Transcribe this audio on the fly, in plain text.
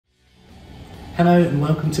Hello and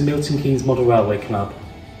welcome to Milton Keynes Model Railway Club.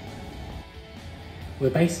 We're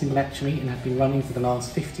based in Bletchley and have been running for the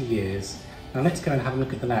last 50 years. Now let's go and have a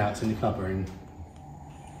look at the layouts in the club room.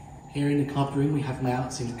 Here in the club room we have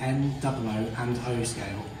layouts in N, O and O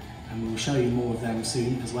scale, and we'll show you more of them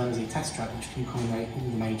soon, as well as a test track which can accommodate all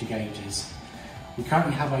the major gauges. We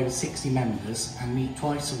currently have over 60 members and meet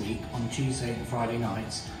twice a week on Tuesday and Friday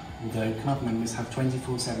nights, although club members have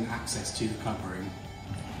 24/7 access to the club room.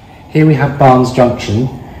 Here we have Barnes Junction,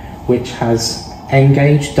 which has N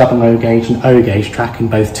gauge, O gauge and O gauge track in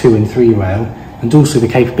both 2 and 3 rail, and also the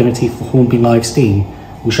capability for Hornby live steam.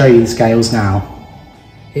 We'll show you the scales now.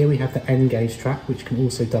 Here we have the N gauge track, which can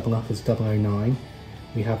also double up as 009.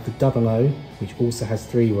 We have the O, which also has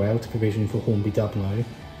 3 rail to provision for Hornby 00.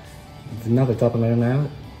 With another 00 now,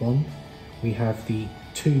 we have the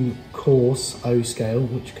 2 coarse O scale,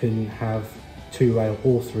 which can have 2 rail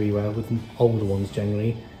or 3 rail, with older ones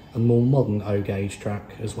generally, a more modern O gauge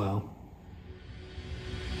track as well.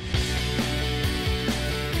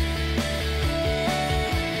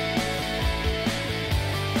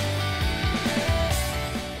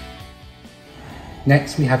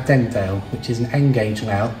 Next we have Dentdale, which is an N gauge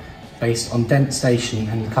layout based on Dent Station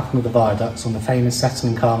and a couple of the viaducts on the famous Settle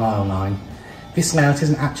and Carlisle line. This layout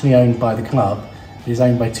isn't actually owned by the club, it is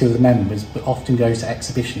owned by 2 of the members, but often goes to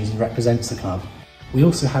exhibitions and represents the club. We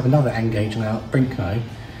also have another N gauge layout, Brinklow,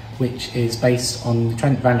 which is based on the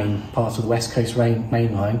Trent Valley part of the West Coast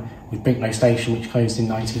Main Line, with Brinklow Station, which closed in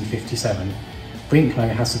 1957. Brinklow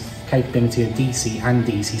has the capability of DC and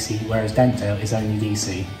DCC, whereas Dentdale is only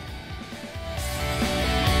DC.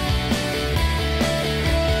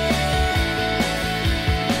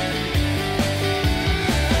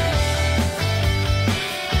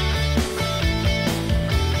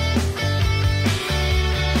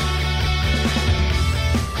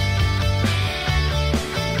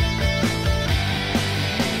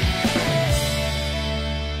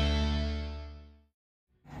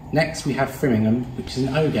 Next we have Frimmingham, which is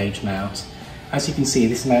an O gauge layout. As you can see,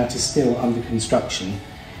 this layout is still under construction.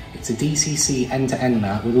 It's a DCC end-to-end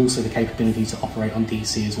layout with also the capability to operate on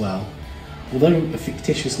DC as well. Although a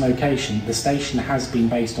fictitious location, the station has been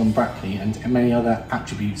based on Brackley, and many other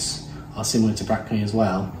attributes are similar to Brackley as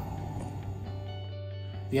well.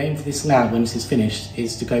 The aim for this layout, when it is finished,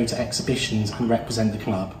 is to go to exhibitions and represent the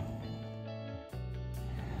club.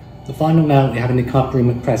 The final layout we have in the club room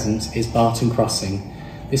at present is Barton Crossing.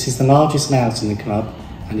 This is the largest layout in the club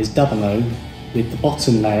and is 00, with the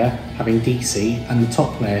bottom layer having DC and the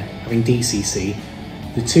top layer having DCC.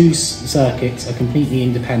 The 2 circuits are completely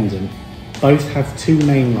independent. Both have 2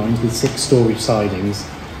 main lines with 6 storage sidings.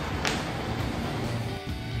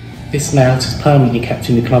 This layout is permanently kept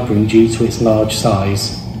in the club room due to its large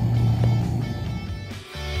size.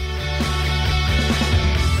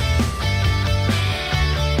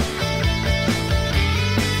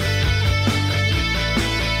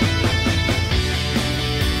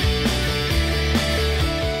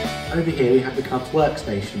 Over here we have the club's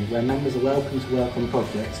workstation, where members are welcome to work on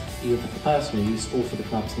projects either for personal use or for the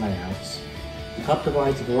club's layouts. The club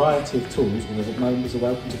provides a variety of tools, although the members are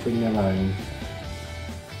welcome to bring their own.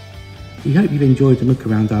 We hope you've enjoyed the look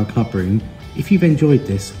around our club room. If you've enjoyed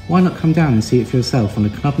this, why not come down and see it for yourself on a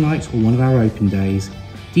club night or one of our open days.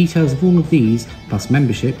 Details of all of these, plus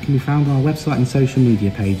membership, can be found on our website and social media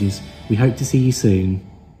pages. We hope to see you soon.